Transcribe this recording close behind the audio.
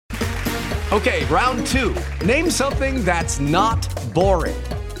Okay, round two. Name something that's not boring.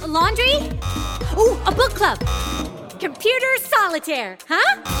 A laundry? Ooh, a book club. Computer solitaire,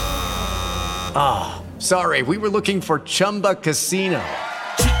 huh? Ah, sorry, we were looking for Chumba Casino.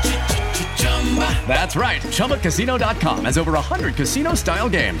 That's right, ChumbaCasino.com has over 100 casino-style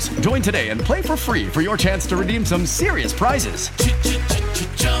games. Join today and play for free for your chance to redeem some serious prizes.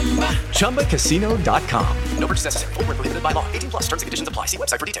 ChumbaCasino.com. No purchase necessary. Void where prohibited by law. 18 plus. Terms and conditions apply. See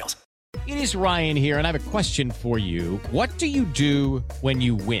website for details. It is Ryan here, and I have a question for you. What do you do when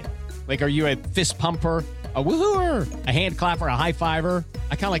you win? Like, are you a fist pumper, a woohooer, a hand clapper, a high fiver?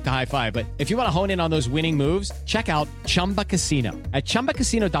 I kind of like the high five, but if you want to hone in on those winning moves, check out Chumba Casino. At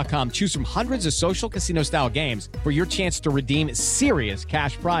ChumbaCasino.com, choose from hundreds of social casino-style games for your chance to redeem serious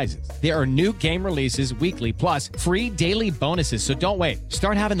cash prizes. There are new game releases weekly, plus free daily bonuses. So don't wait.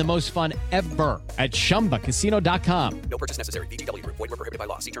 Start having the most fun ever at ChumbaCasino.com. No purchase necessary. VGW. Void where prohibited by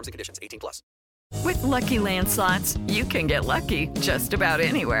law. See terms and conditions. 18 plus. With Lucky Land Slots, you can get lucky just about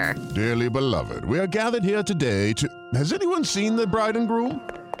anywhere. Dearly beloved, we are gathered here today to... Has anyone seen the bride and groom?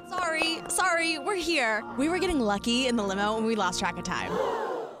 Sorry, we're here. We were getting lucky in the limo and we lost track of time.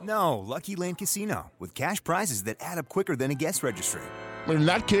 No, Lucky Land Casino, with cash prizes that add up quicker than a guest registry. In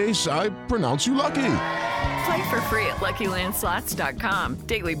that case, I pronounce you lucky. Play for free at LuckyLandSlots.com.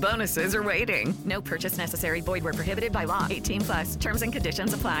 Daily bonuses are waiting. No purchase necessary. Void where prohibited by law. 18 plus. Terms and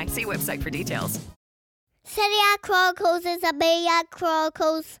conditions apply. See website for details. Zodiac Chronicles is a Zodiac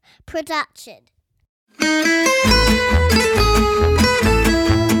Chronicles production.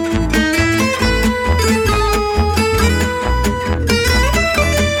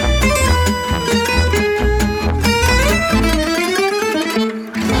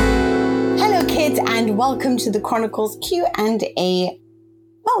 And welcome to the Chronicles Q&A.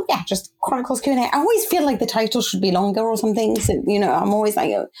 Well, yeah, just Chronicles Q&A. I always feel like the title should be longer or something. So, I'm always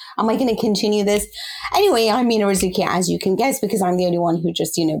like, am I going to continue this? Anyway, I'm Mina Rizuki, as you can guess, because I'm the only one who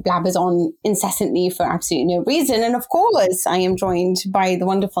just, blabbers on incessantly for absolutely no reason. And of course, I am joined by the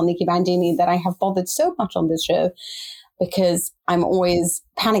wonderful Nikki Bandini that I have bothered so much on this show because I'm always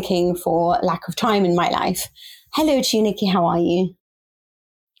panicking for lack of time in my life. Hello to you, Nikki. How are you?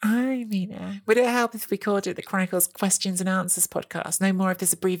 Hi, Mina. Would it help if we called it the Chronicles Questions and Answers podcast? No more of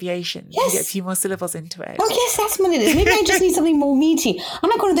this abbreviation. Yes. You get a few more syllables into it. Oh, yes, that's what it is. Maybe I just need something more meaty. I'm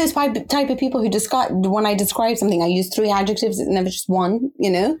not one of those type of people who when I describe something, I use 3 adjectives. It's never just one,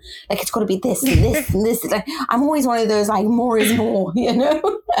 Like, it's got to be this and this and this. I'm always one of those, like, more is more,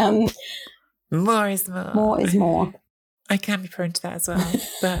 More is more. More is more. I can be prone to that as well.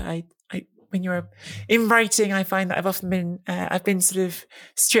 But when you're in writing, I find that I've been sort of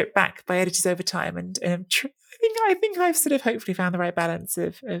stripped back by editors over time, and I think I've sort of hopefully found the right balance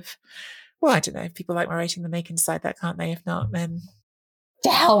of well, I don't know. If people like my writing, then they can decide that, can't they? If not, then to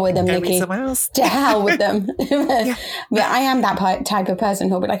hell with them, Nikki. Someone else. To hell with them. Yeah. But I am that type of person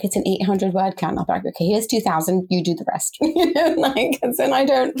who'll be like, it's an 800 word count. I'll be like, okay, here's 2,000. You do the rest. And I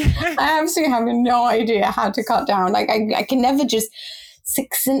absolutely have no idea how to cut down. Like, I can never just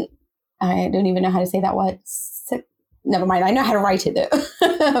succinct. I don't even know how to say that word. Never mind. I know how to write it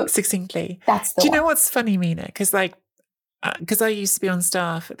though. Succinctly. That's the Do you one. know what's funny, Mina? Because I used to be on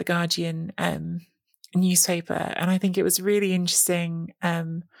staff at the Guardian newspaper, and I think it was really interesting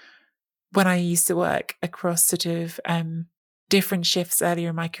when I used to work across sort of different shifts earlier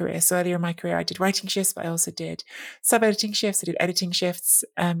in my career. So earlier in my career, I did writing shifts, but I also did sub-editing shifts. I did editing shifts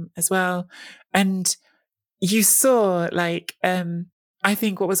as well. And you saw I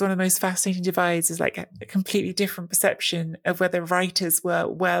think what was one of the most fascinating divides is like a completely different perception of whether writers were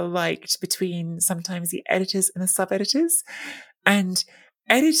well liked between sometimes the editors and the sub-editors. And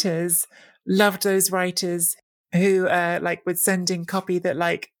editors loved those writers who would send in copy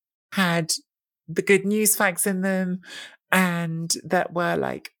that had the good news facts in them and that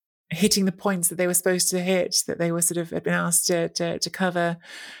were hitting the points that they were supposed to hit, that they were sort of had been asked to cover.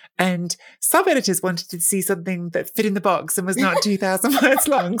 And sub-editors wanted to see something that fit in the box and was not 2,000 words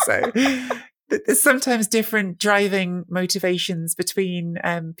long. So there's sometimes different driving motivations between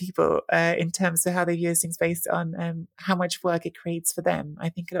people in terms of how they view things based on how much work it creates for them, I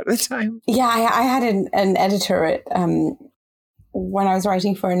think, a lot of the time. Yeah, I had an editor at, when I was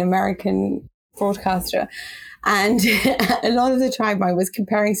writing for an American broadcaster. And a lot of the time I was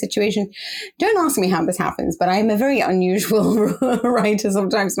comparing situations. Don't ask me how this happens, but I'm a very unusual writer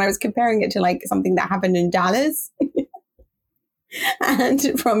sometimes. And I was comparing it to something that happened in Dallas.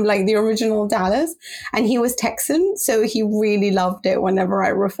 and from like the original Dallas, and he was Texan, so he really loved it whenever I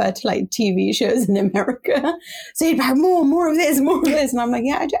refer to like TV shows in America. So he'd be like, more of this, and I'm like,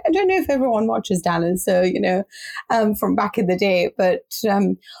 yeah, I don't know if everyone watches Dallas, so from back in the day. But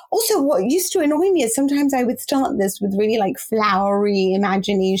also, what used to annoy me is sometimes I would start this with really like flowery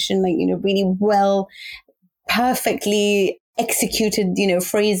imagination, like really well, perfectly executed,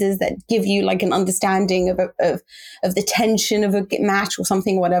 phrases that give you like an understanding of the tension of a match or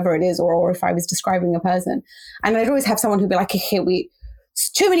something, whatever it is, or if I was describing a person. And I'd always have someone who'd be like, okay,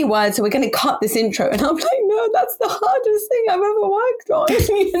 it's too many words, so we're going to cut this intro. And I'm like, no, that's the hardest thing I've ever worked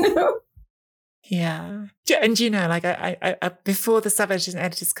on, Yeah. And like I before the sub-editors and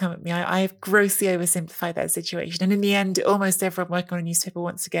editors come at me, I have grossly oversimplified that situation. And in the end, almost everyone working on a newspaper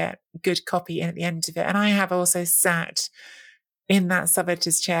wants to get good copy in at the end of it. And I have also sat in that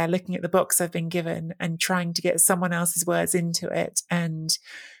sub-editor's chair looking at the box I've been given and trying to get someone else's words into it and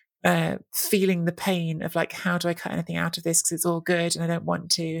feeling the pain of like, how do I cut anything out of this because it's all good and I don't want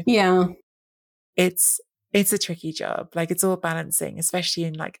to. Yeah. It's a tricky job. Like it's all balancing, especially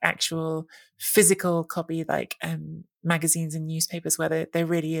in like actual physical copy, like magazines and newspapers where there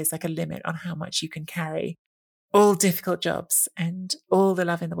really is like a limit on how much you can carry. All difficult jobs, and all the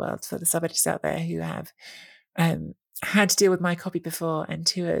love in the world for the sub-editors out there who have had to deal with my copy before and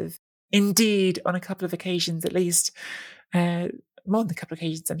who have indeed on a couple of occasions at least, more than a couple of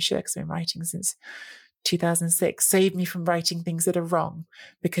occasions I'm sure because I've been writing since 2006, saved me from writing things that are wrong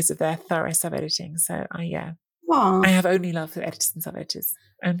because of their thorough sub-editing. So I have only love for editors and sub-editors.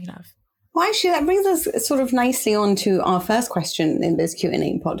 Only love. Well, actually, that brings us sort of nicely on to our first question in this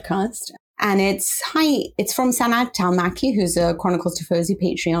Q&A podcast. And it's from Sanat Talmaki, who's a Chronicles Tifosi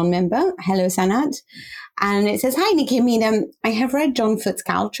Patreon member. Hello, Sanat. And it says, hi, Nikki Mina. I have read John Foote's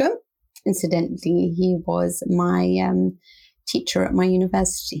Calcio. Incidentally, he was my teacher at my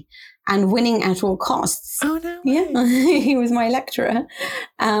university. And Winning at All Costs. Oh, no. Yeah, he was my lecturer.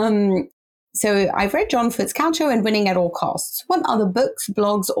 So I've read John Foote's Calcio and Winning at All Costs. What other books,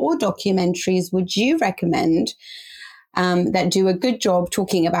 blogs, or documentaries would you recommend that do a good job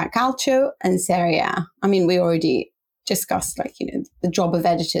talking about Calcio and Serie A? I mean, we already discussed the job of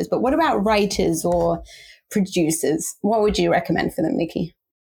editors, but what about writers or producers? What would you recommend for them, Nikki?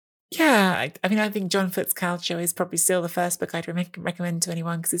 Yeah, I think John Foote's Calcio is probably still the first book I'd recommend to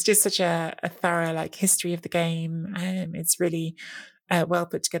anyone because it's just such a thorough history of the game. It's really a well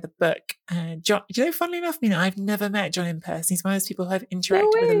put together book. John, funnily enough, I've never met John in person. He's one of those people who I've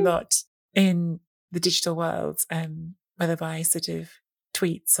interacted with a lot in the digital world, whether by sort of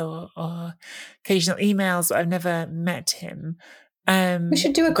tweets or occasional emails, but I've never met him. We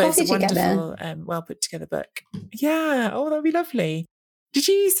should do a coffee together. It's a wonderful, well put together book. Yeah, that'd be lovely. Did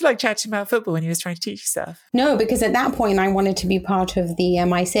you used to chat to him about football when he was trying to teach you stuff? No, because at that point I wanted to be part of the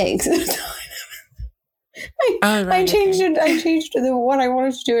MI6. I changed what I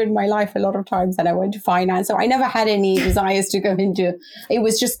wanted to do in my life a lot of times, and I went to finance. So I never had any desires to go into. It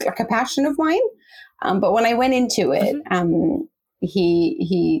was just a passion of mine. But when I went into it,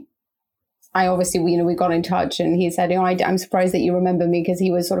 I obviously we got in touch, and he said, I'm surprised that you remember me, because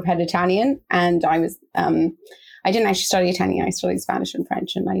he was sort of head Italian, and I was. I didn't actually study Italian. I studied Spanish and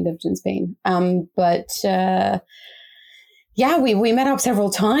French, and I lived in Spain. We met up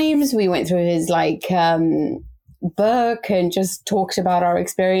several times. We went through his book and just talked about our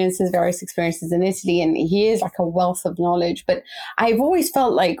various experiences in Italy. And he is a wealth of knowledge. But I've always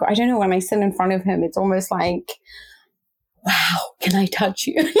felt I don't know, when I sit in front of him, it's almost wow, can I touch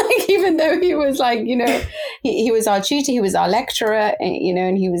you? Even though he was he was our tutor, he was our lecturer,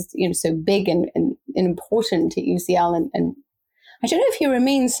 and he was, so big and important at UCL. And I don't know if he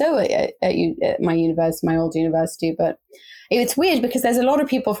remains so at my university, my old university, but it's weird because there's a lot of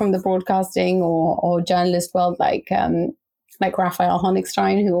people from the broadcasting or journalist world, like Raphael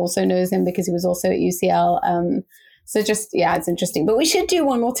Honigstein, who also knows him because he was also at UCL. So just, yeah, it's interesting. But we should do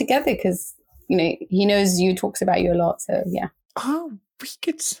one more together because, he knows you, talks about you a lot. So, yeah. Oh, we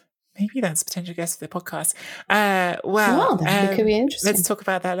could. Maybe that's a potential guest for the podcast. That could be interesting. Let's talk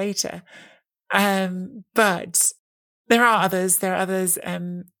about that later. But there are others.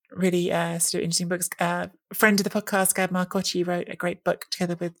 Really sort of interesting books. A friend of the podcast, Gab Marcotti, wrote a great book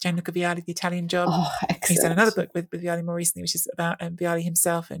together with Gianluca Vialli, The Italian Job. Oh, excellent. He's done another book with Vialli more recently, which is about Vialli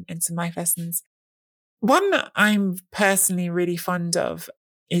himself and some life lessons. One that I'm personally really fond of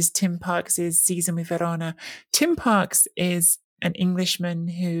is Tim Parks' Season with Verona. Tim Parks is an Englishman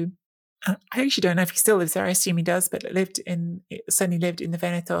who, I actually don't know if he still lives there. I assume he does, but certainly lived in the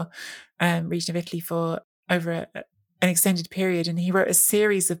Veneto region of Italy for over an extended period. And he wrote a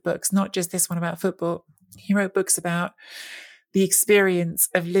series of books, not just this one about football. He wrote books about the experience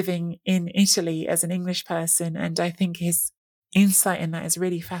of living in Italy as an English person. And I think his insight in that is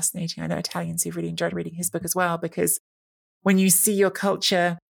really fascinating. I know Italians who've really enjoyed reading his book as well, because when you see your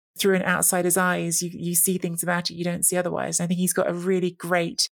culture through an outsider's eyes, you see things about it you don't see otherwise. I think he's got a really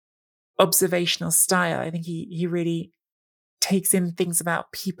great observational style. I think he really takes in things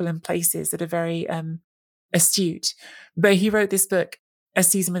about people and places that are very astute. But he wrote this book, A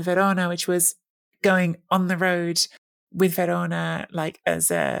Season with Verona, which was going on the road with Verona, like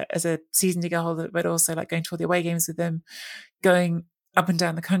as a season ticket holder, but also like going to all the away games with them, going up and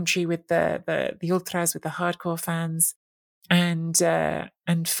down the country with the ultras, with the hardcore fans, and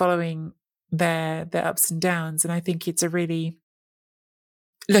following their ups and downs. And I think it's a really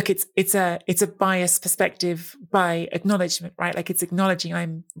it's a biased perspective by acknowledgement, right? Like it's acknowledging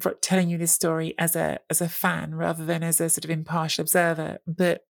I'm telling you this story as a fan rather than as a sort of impartial observer.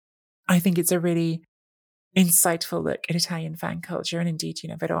 But I think it's a really insightful look at Italian fan culture, and indeed,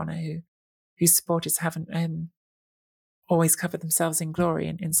 Verona, whose supporters haven't always covered themselves in glory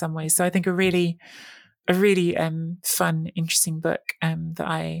in some ways. So I think a really fun, interesting book that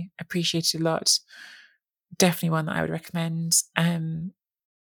I appreciated a lot. Definitely one that I would recommend.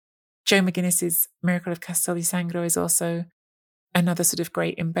 Joe McGinnis's Miracle of Castel di Sangro is also another sort of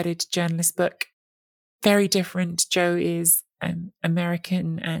great embedded journalist book. Very different. Joe is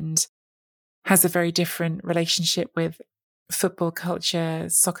American and has a very different relationship with football culture,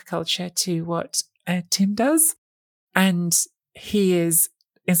 soccer culture to what Tim does. And he is,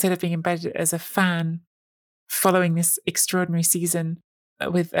 instead of being embedded as a fan, following this extraordinary season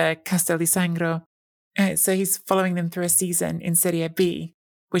with Castel di Sangro. So he's following them through a season in Serie B,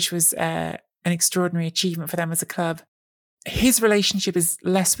 which was an extraordinary achievement for them as a club. His relationship is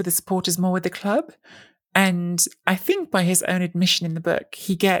less with the supporters, more with the club. And I think by his own admission in the book,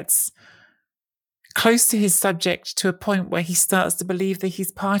 he gets close to his subject to a point where he starts to believe that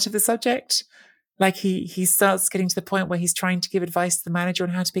he's part of the subject. Like he starts getting to the point where he's trying to give advice to the manager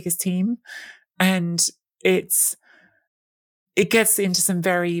on how to pick his team. And it gets into some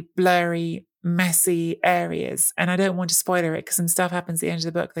very blurry, messy areas. And I don't want to spoiler it because some stuff happens at the end of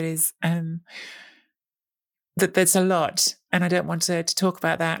the book that is that's a lot. And I don't want to talk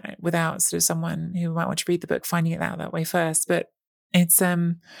about that without sort of someone who might want to read the book finding it out that way first. But it's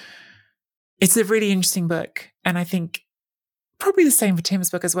a really interesting book. And I think probably the same for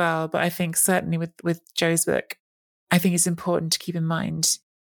Tim's book as well. But I think certainly with Joe's book, I think it's important to keep in mind.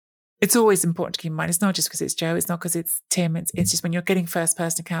 It's always important to keep in mind. It's not just because it's Joe. It's not because it's Tim. It's just when you're getting first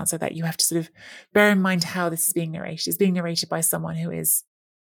person accounts like that, you have to sort of bear in mind how this is being narrated. It's being narrated by someone who is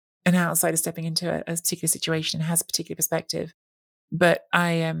an outsider stepping into a particular situation and has a particular perspective. But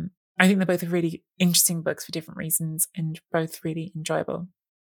I think they're both really interesting books for different reasons and both really enjoyable.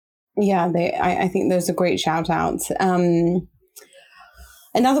 Yeah, I think those are great shout outs.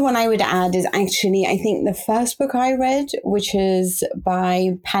 Another one I would add is actually, I think the first book I read, which is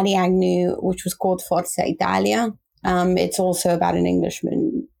by Paddy Agnew, which was called Forza Italia. It's also about an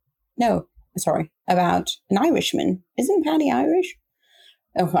Englishman. No, sorry, about an Irishman. Isn't Paddy Irish?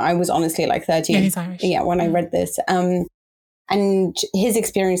 Oh, I was honestly like 13. Yeah, he's Irish. Yeah, when I read this. And his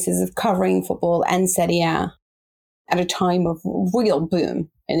experiences of covering football and Serie A at a time of real boom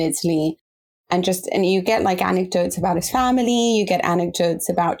in Italy. And you get like anecdotes about his family, you get anecdotes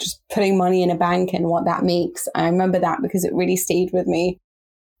about just putting money in a bank and what that makes. I remember that because it really stayed with me.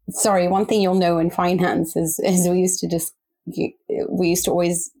 Sorry, one thing you'll know in finance is we used to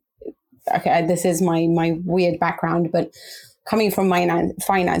always, okay, this is my weird background, but coming from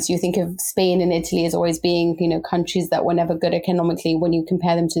finance, you think of Spain and Italy as always being, countries that were never good economically when you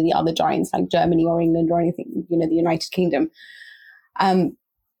compare them to the other giants like Germany or England or anything, the United Kingdom.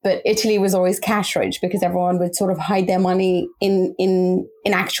 But Italy was always cash rich because everyone would sort of hide their money in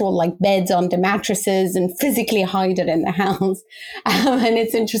actual like beds under mattresses and physically hide it in the house. And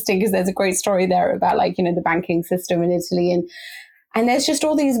it's interesting because there's a great story there about like, the banking system in Italy. And there's just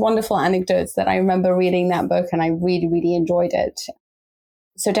all these wonderful anecdotes that I remember reading that book and I really, really enjoyed it.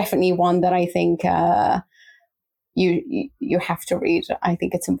 So definitely one that I think you have to read. I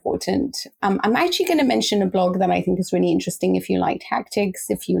think it's important. I'm actually going to mention a blog that I think is really interesting if you like tactics,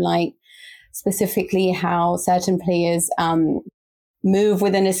 if you like specifically how certain players move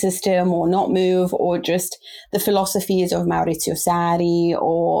within a system or not move, or just the philosophies of Maurizio Sarri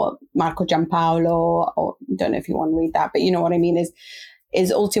or Marco Giampaolo, or don't know if you want to read that, but you know what I mean,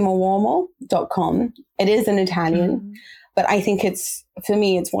 is ultimouomo.com. It is in Italian, but I think for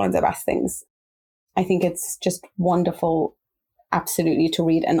me, it's one of the best things. I think it's just wonderful, absolutely, to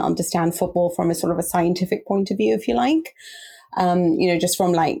read and understand football from a sort of a scientific point of view, if you like. Just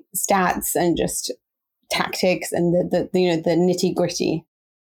from like stats and just tactics and the nitty gritty.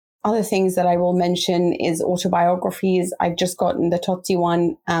 Other things that I will mention is autobiographies. I've just gotten the Totti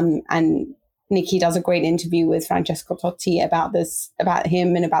one, and Nikki does a great interview with Francesco Totti about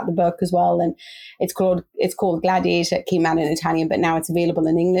him and about the book as well. And it's called Gladiator. It came out in Italian, but now it's available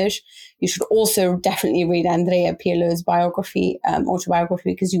in English. You should also definitely read Andrea Pirlo's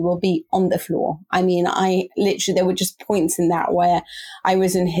autobiography, because you will be on the floor. I mean, there were just points in that where I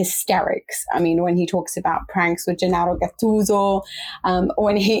was in hysterics. I mean, when he talks about pranks with Gennaro Gattuso,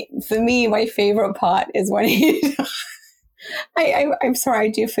 for me, my favorite part is when he, I'm sorry, I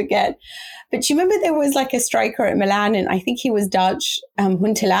do forget. But you remember there was like a striker at Milan, and I think he was Dutch,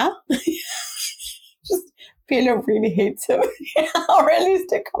 Huntelaar. Just Pirlo really hates him, or at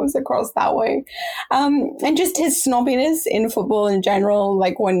least it comes across that way. And just his snobbiness in football in general,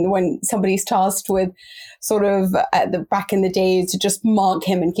 like when somebody's tasked with sort of back in the days to just mark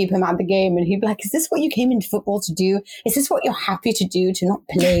him and keep him out of the game, and he'd be like, "Is this what you came into football to do? Is this what you're happy to do, to not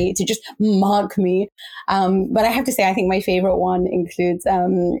play, to just mark me?" But I have to say, I think my favorite one includes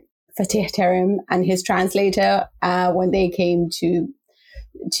Fatih Terim and his translator when they came to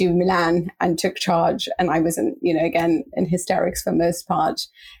Milan and took charge, and I was in hysterics for most part.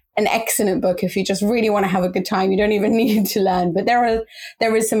 An excellent book if you just really want to have a good time. You don't even need to learn, but there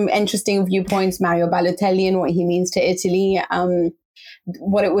is some interesting viewpoints. Mario Balotelli and what he means to Italy,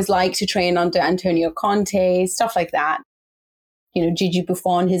 what it was like to train under Antonio Conte, stuff like that. Gigi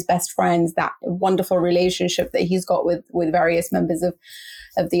Buffon, his best friends, that wonderful relationship that he's got with various members of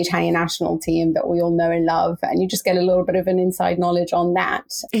the Italian national team that we all know and love. And you just get a little bit of an inside knowledge on that.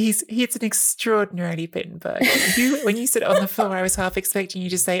 It's an extraordinarily written book. When you said on the floor, I was half expecting you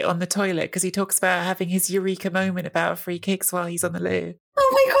to say on the toilet, because he talks about having his eureka moment about free kicks while he's on the loo.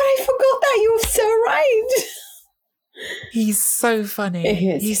 Oh my God, I forgot that. You're so right. He's so funny.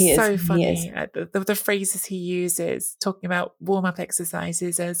 He's so funny. The phrases he uses, talking about warm-up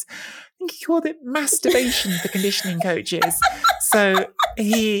exercises as, I think he called it masturbation for conditioning coaches. So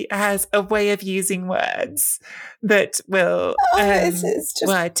he has a way of using words that will,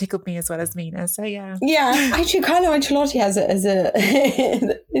 it tickled me as well as Mina. So yeah. Yeah, actually Carlo Ancelotti has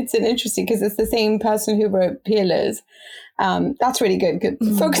it's an interesting, because it's the same person who wrote Pirlo's. That's really good.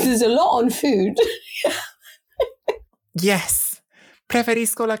 Focuses a lot on food. Yes.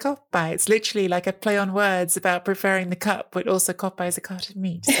 Preferisco la coppa. It's literally like a play on words about preferring the cup, but also coppa is a cut of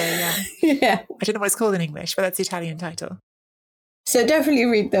meat. So yeah. Yeah. I don't know what it's called in English, but that's the Italian title. So definitely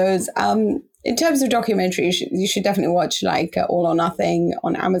read those. In terms of documentary, you should definitely watch like All or Nothing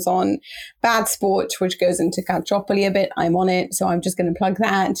on Amazon. Bad Sport, which goes into Calciopoli a bit. I'm on it, so I'm just going to plug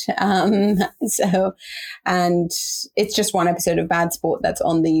that. And it's just one episode of Bad Sport that's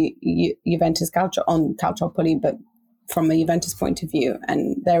on the Juventus on Calciopoli, but from a Juventus point of view.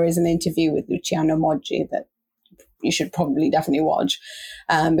 And there is an interview with Luciano Moggi that you should probably definitely watch,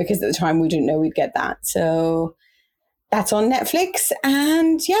 because at the time we didn't know we'd get that. So that's on Netflix.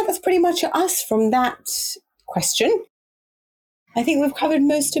 And yeah, that's pretty much us from that question. I think we've covered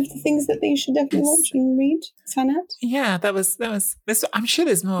most of the things that they should definitely watch and read. Sanat? Yeah, that was. I'm sure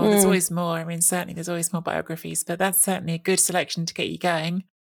there's more. There's always more. I mean, certainly there's always more biographies, but that's certainly a good selection to get you going.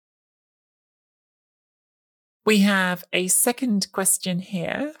 We have a second question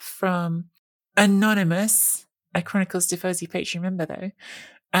here from Anonymous, a Chronicles Tifosi Patreon member, though.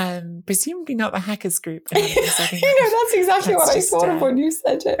 Presumably not the hackers group. Anonymous, I think that's exactly what I thought of when you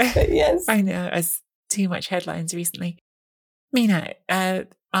said it. But yes. I know, as too much headlines recently. Mina,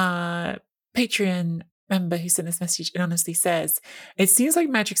 our Patreon member who sent this message anonymously says, "It seems like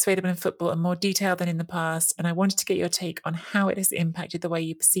Magic's available in football and more detailed than in the past, and I wanted to get your take on how it has impacted the way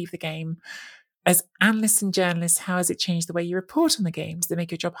you perceive the game. As analysts and journalists, how has it changed the way you report on the game? Does it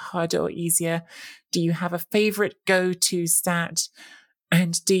make your job harder or easier? Do you have a favourite go-to stat?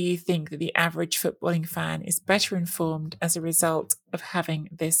 And do you think that the average footballing fan is better informed as a result of having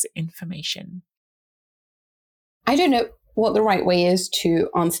this information?" I don't know what the right way is to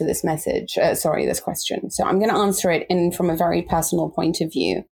answer this this question. So I'm going to answer it from a very personal point of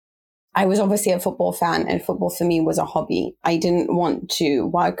view. I was obviously a football fan, and football for me was a hobby. I didn't want to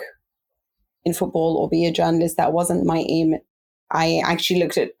work in football or be a journalist. That wasn't my aim. I actually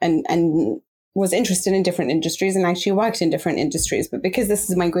looked at and was interested in different industries and actually worked in different industries. But because this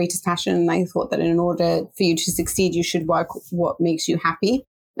is my greatest passion, and I thought that in order for you to succeed, you should work what makes you happy,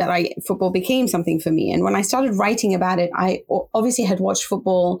 football became something for me. And when I started writing about it, I obviously had watched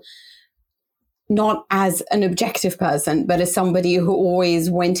football not as an objective person, but as somebody who always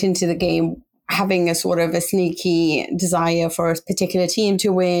went into the game having a sort of a sneaky desire for a particular team to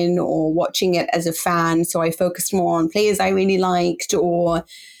win, or watching it as a fan. So I focused more on players I really liked, or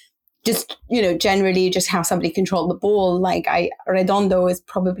just, generally just how somebody controlled the ball. Like Redondo is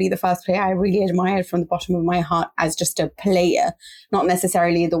probably the first player I really admired from the bottom of my heart as just a player, not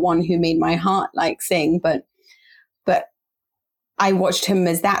necessarily the one who made my heart like sing, but I watched him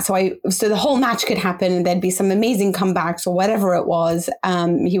as that. So the whole match could happen and there'd be some amazing comebacks or whatever it was.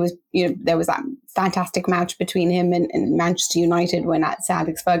 He was, there was that fantastic match between him and Manchester United when Sir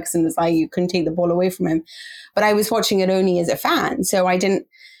Alex Ferguson was like, you couldn't take the ball away from him. But I was watching it only as a fan. So I didn't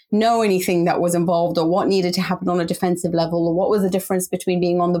know anything that was involved or what needed to happen on a defensive level or what was the difference between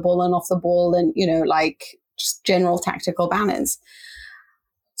being on the ball and off the ball and, just general tactical balance.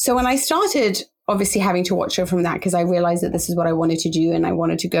 So when I started obviously having to watch it from that, because I realized that this is what I wanted to do and I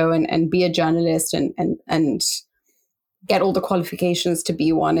wanted to go and be a journalist and get all the qualifications to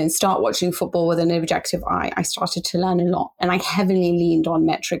be one and start watching football with an objective eye, I started to learn a lot. And I heavily leaned on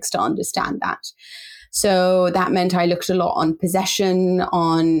metrics to understand that. So that meant I looked a lot on possession,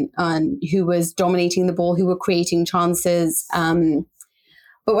 on who was dominating the ball, who were creating chances.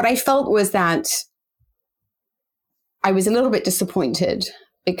 But what I felt was that I was a little bit disappointed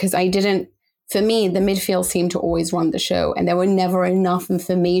because for me, the midfield seemed to always run the show, and there were never enough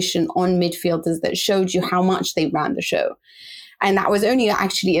information on midfielders that showed you how much they ran the show. And that was only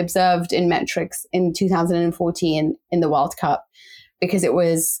actually observed in metrics in 2014 in the World Cup, because it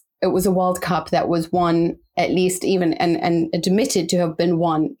was a World Cup that was won, at least even and admitted to have been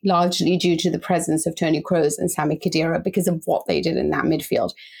won largely due to the presence of Toni Kroos and Sami Khedira because of what they did in that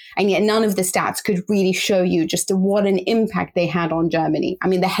midfield. And yet none of the stats could really show you just what an impact they had on Germany. I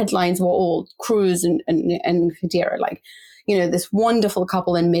mean, the headlines were all Kroos and Khedira, this wonderful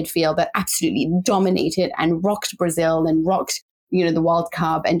couple in midfield that absolutely dominated and rocked Brazil and rocked, the World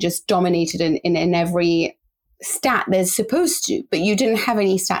Cup and just dominated in every stat they're supposed to. But you didn't have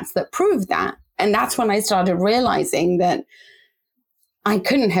any stats that proved that. And that's when I started realizing that I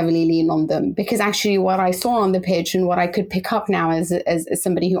couldn't heavily lean on them, because actually what I saw on the pitch and what I could pick up now as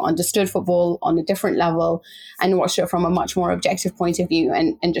somebody who understood football on a different level and watched it from a much more objective point of view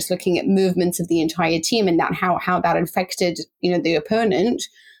and just looking at movements of the entire team and that how that affected, the opponent,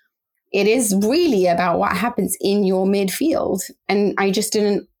 it is really about what happens in your midfield. And I just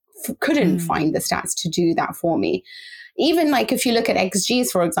couldn't find the stats to do that for me. Even like if you look at XGs,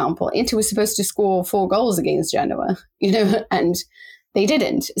 for example, Inter was supposed to score 4 goals against Genoa, and they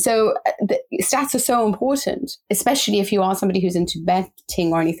didn't. So the stats are so important, especially if you are somebody who's into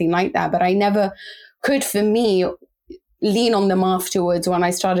betting or anything like that. But I never could, for me, lean on them afterwards when I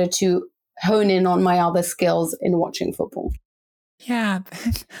started to hone in on my other skills in watching football. Yeah,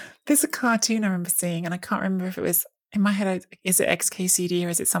 there's a cartoon I remember seeing, and I can't remember if it was, in my head, is it XKCD or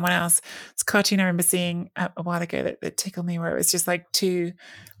is it someone else? It's a cartoon I remember seeing a while ago that tickled me, where it was just like two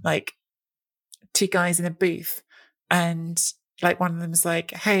guys in a booth, and like one of them was like,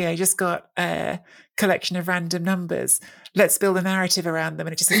 hey, I just got a collection of random numbers. Let's build a narrative around them.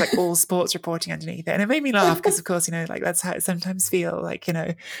 And it just says like all sports reporting underneath it. And it made me laugh because, of course, like that's how it sometimes feels like,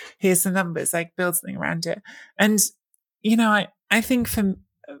 here's some numbers, like build something around it. And, I think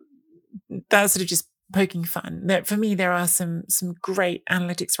that's sort of just poking fun. That for me, there are some great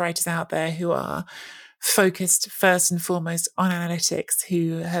analytics writers out there who are focused first and foremost on analytics,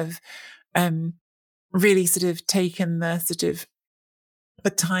 who have really sort of taken the sort of the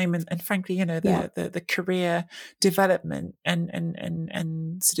time and frankly, the career development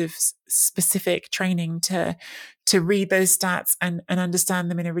and sort of specific training to read those stats and understand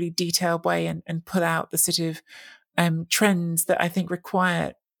them in a really detailed way and pull out the sort of trends that I think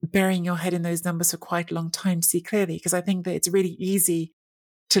require burying your head in those numbers for quite a long time to see clearly. Because I think that it's really easy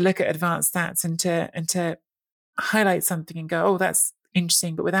to look at advanced stats and to highlight something and go, oh, that's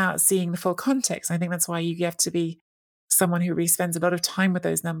interesting, but without seeing the full context. I think that's why you have to be someone who really spends a lot of time with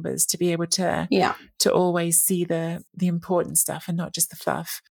those numbers to be able to always see the important stuff and not just the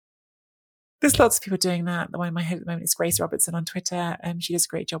fluff. There's lots of people doing that. The one in my head at the moment is Grace Robertson on Twitter. She does a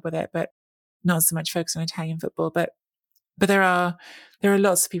great job with it, but not so much focused on Italian football. But there are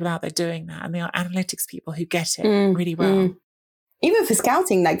lots of people out there doing that, and they are analytics people who get it really well. Even for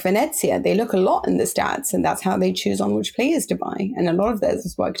scouting, like Venezia, they look a lot in the stats, and that's how they choose on which players to buy. And a lot of theirs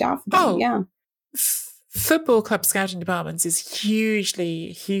has worked out for them. Football club scouting departments is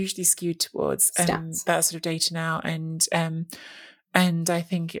hugely skewed towards that sort of data now, and I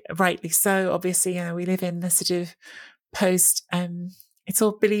think rightly so. Obviously, we live in the sort of post. It's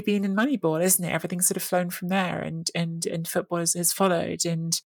all Billy Bean and Moneyball, isn't it? Everything's sort of flown from there, and football has followed,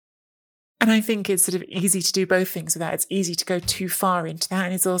 and I think it's sort of easy to do both things with that. It's easy to go too far into that,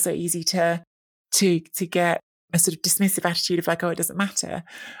 and it's also easy to get a sort of dismissive attitude of like, oh, it doesn't matter.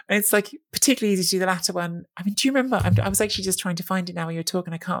 And it's like particularly easy to do the latter one. I mean, do you remember, I was actually just trying to find it now when you were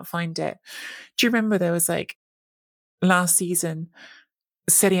talking, I can't find it. Do you remember there was like last season,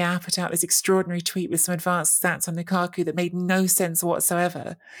 Serie A put out this extraordinary tweet with some advanced stats on Lukaku that made no sense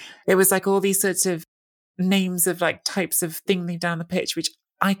whatsoever. It was like all these sorts of names of like types of thing down the pitch, which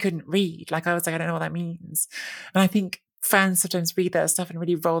I couldn't read. Like I was like, I don't know what that means. And I think fans sometimes read that stuff and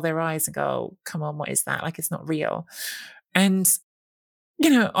really roll their eyes and go, oh, come on, what is that? Like it's not real. And, you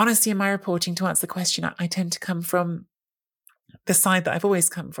know, honestly, in my reporting, to answer the question, I tend to come from the side that I've always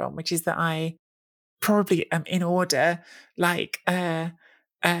come from, which is that I probably am in order, like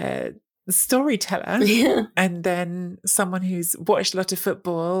storyteller, and then someone who's watched a lot of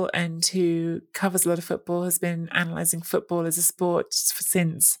football and who covers a lot of football, has been analysing football as a sport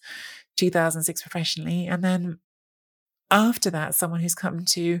since 2006 professionally, and then after that, someone who's come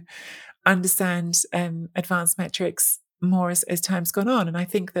to understand advanced metrics more as time's gone on. And I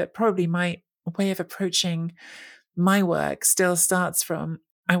think that probably my way of approaching my work still starts from,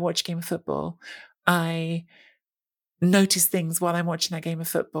 I watch a game of football, I notice things while I'm watching that game of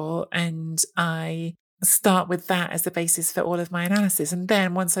football, and I start with that as the basis for all of my analysis. And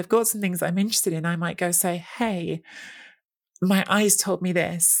then once I've got some things I'm interested in, I might go say, hey, my eyes told me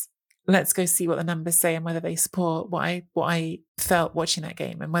this. Let's go see what the numbers say and whether they support what I felt watching that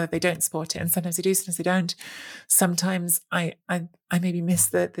game, and whether they don't support it. And sometimes they do, sometimes they don't. Sometimes I maybe miss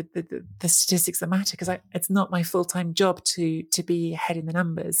the statistics that matter, because it's not my full-time job to be ahead in the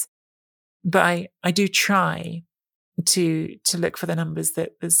numbers. But I do try to look for the numbers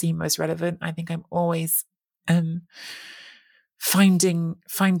that seem most relevant. I think I'm always finding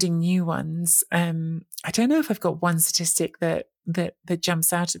new ones. I don't know if I've got one statistic that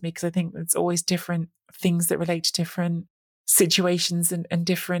jumps out at me, because I think it's always different things that relate to different situations and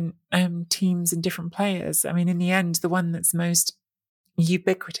different teams and different players. I mean, in the end, the one that's most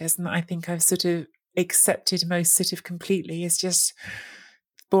ubiquitous and that I think I've sort of accepted most sort of completely is just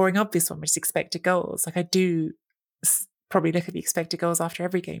the boring, obvious one, which is expected goals. Like I do probably look at the expected goals after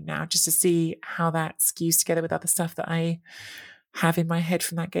every game now, just to see how that skews together with other stuff that I have in my head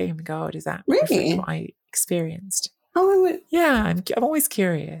from that game and go, oh, does that reflect what I experienced? Oh, yeah, I'm always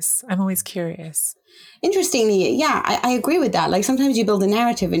curious. Interestingly, yeah, I agree with that. Like sometimes you build a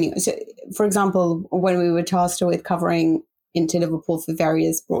narrative, and so, for example, when we were tasked with covering into Liverpool for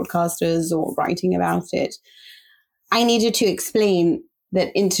various broadcasters or writing about it, I needed to explain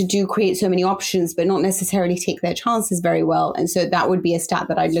that Inter do create so many options, but not necessarily take their chances very well. And so that would be a stat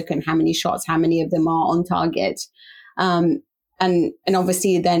that I'd look at: how many shots, how many of them are on target. And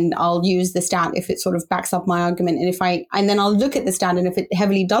obviously then I'll use the stat if it sort of backs up my argument. And then I'll look at the stat, and if it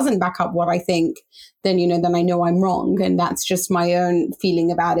heavily doesn't back up what I think, then, then I know I'm wrong. And that's just my own feeling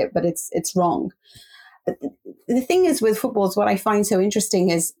about it, but it's wrong. But the thing is with football, is what I find so interesting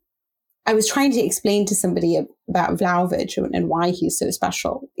is I was trying to explain to somebody about Vlahovic and why he's so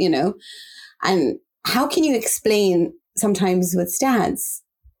special, and how can you explain sometimes with stats?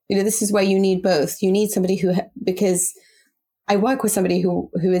 This is where you need both. You need somebody because I work with somebody who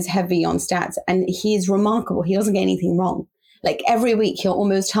is heavy on stats, and he is remarkable. He doesn't get anything wrong. Like every week, he'll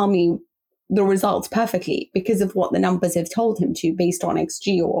almost tell me the results perfectly because of what the numbers have told him to, based on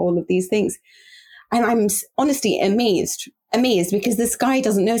XG or all of these things. And I'm honestly amazed because this guy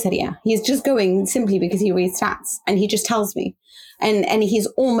doesn't know Serie A. He's just going simply because he reads stats, and he just tells me. And he's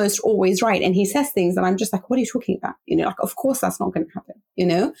almost always right. And he says things and I'm just like, what are you talking about? Like, of course that's not going to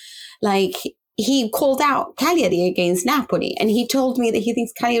happen, Like he called out Cagliari against Napoli, and he told me that he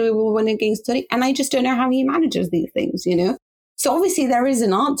thinks Cagliari will win against Torino. And I just don't know how he manages these things, So obviously there is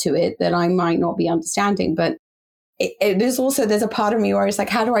an art to it that I might not be understanding, but there's a part of me where it's like,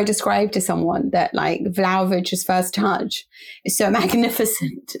 how do I describe to someone that like Vlahovic's first touch is so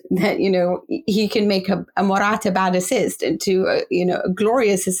magnificent that, he can make a Morata bad assist into a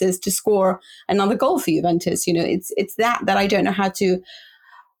glorious assist to score another goal for Juventus. It's that I don't know how to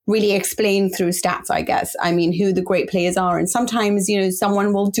really explain through stats, I guess. I mean, who the great players are. And sometimes,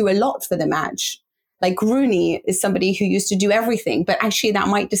 someone will do a lot for the match. Like Rooney is somebody who used to do everything, but actually that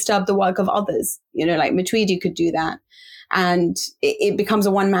might disturb the work of others. Like Matuidi could do that. And it becomes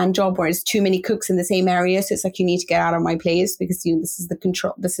a one-man job where it's too many cooks in the same area. So it's like, you need to get out of my place because this is the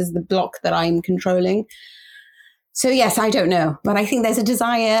control. This is the block that I'm controlling. So yes, I don't know, but I think there's a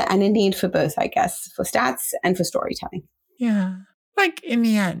desire and a need for both, I guess, for stats and for storytelling. Yeah. Like in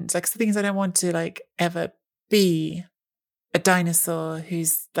the end, like the things I don't want to like ever be a dinosaur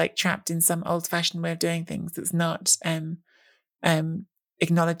who's like trapped in some old-fashioned way of doing things that's not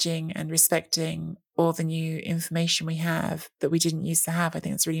acknowledging and respecting all the new information we have that we didn't used to have. I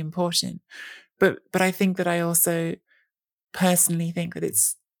think that's really important. But I think that I also personally think that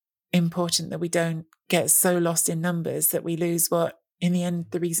it's important that we don't get so lost in numbers that we lose what, in the end,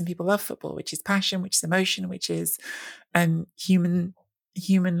 the reason people love football, which is passion, which is emotion, which is human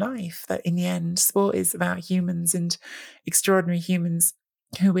life. That in the end, sport is about humans and extraordinary humans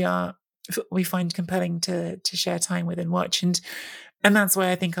who we find compelling to share time with and watch. And that's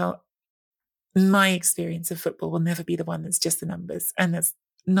why I think my experience of football will never be the one that's just the numbers. And that's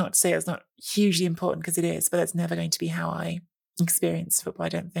not to say it's not hugely important, because it is, but that's never going to be how I experience football, I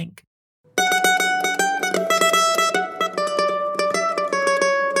don't think.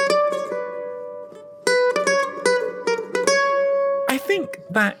 I think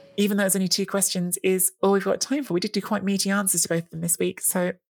that even though it's only 2 questions is all we've got time for. We did do quite meaty answers to both of them this week,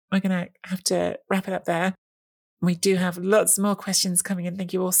 so we're going to have to wrap it up there. We do have lots more questions coming in.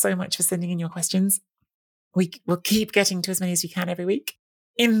 Thank you all so much for sending in your questions. We will keep getting to as many as we can every week.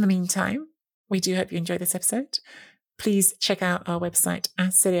 In the meantime, we do hope you enjoyed this episode. Please check out our website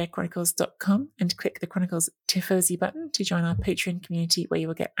at SerieAchronicles.com and click the Chronicles Tifosi button to join our Patreon community, where you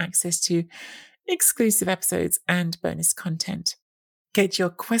will get access to exclusive episodes and bonus content. Get your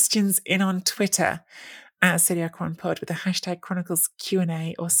questions in on Twitter at Serie A Chron Pod with the hashtag Chronicles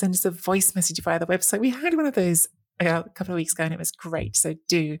Q&A, or send us a voice message via the website. We had one of those a couple of weeks ago and it was great. So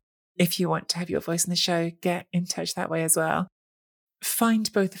do, if you want to have your voice in the show, get in touch that way as well.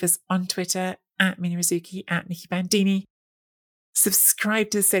 Find both of us on Twitter at Mina Rizuki, at Nikki Bandini. Subscribe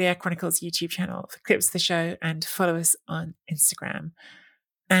to the Serie A Chronicles YouTube channel for clips of the show and follow us on Instagram.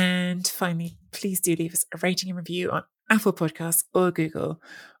 And finally, please do leave us a rating and review on Apple Podcasts or Google,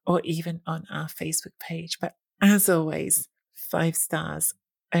 or even on our Facebook page. But as always, 5 stars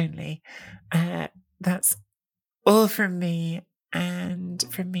only. That's all from me and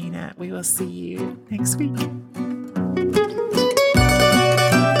from Mina. We will see you next week.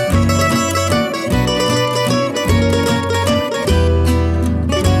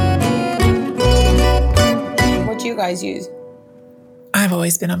 What do you guys use? I've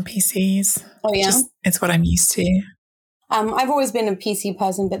always been on PCs. Oh, yeah? It's what I'm used to. I've always been a PC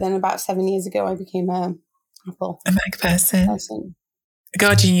person, but then about 7 years ago, I became a Mac person.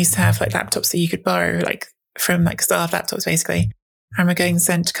 Guardian used to have like laptops that you could borrow, like from like starved laptops, basically. I remember getting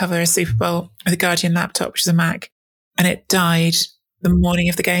sent to cover a Super Bowl with a Guardian laptop, which is a Mac, and it died the morning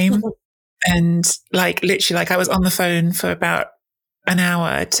of the game. And like literally, like I was on the phone for about an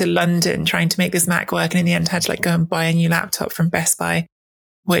hour to London trying to make this Mac work, and in the end, I had to like go and buy a new laptop from Best Buy,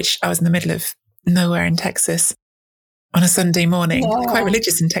 which I was in the middle of nowhere in Texas. On a Sunday morning. Yeah. Quite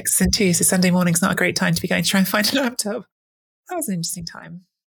religious in Texas too, so Sunday morning's not a great time to be going to try and find a laptop. That was an interesting time.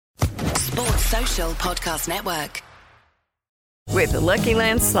 Sports Social Podcast Network. With the Lucky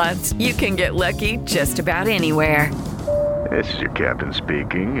Land Slots, you can get lucky just about anywhere. This is your captain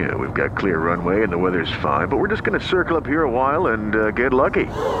speaking. We've got clear runway and the weather's fine, but we're just going to circle up here a while and get lucky.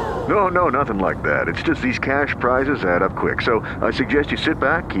 No, nothing like that. It's just these cash prizes add up quick. So I suggest you sit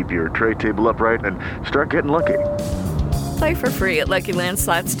back, keep your tray table upright, and start getting lucky. Play for free at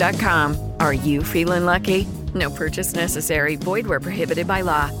LuckyLandSlots.com. Are you feeling lucky? No purchase necessary. Void where prohibited by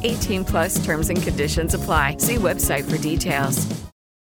law. 18+ terms and conditions apply. See website for details.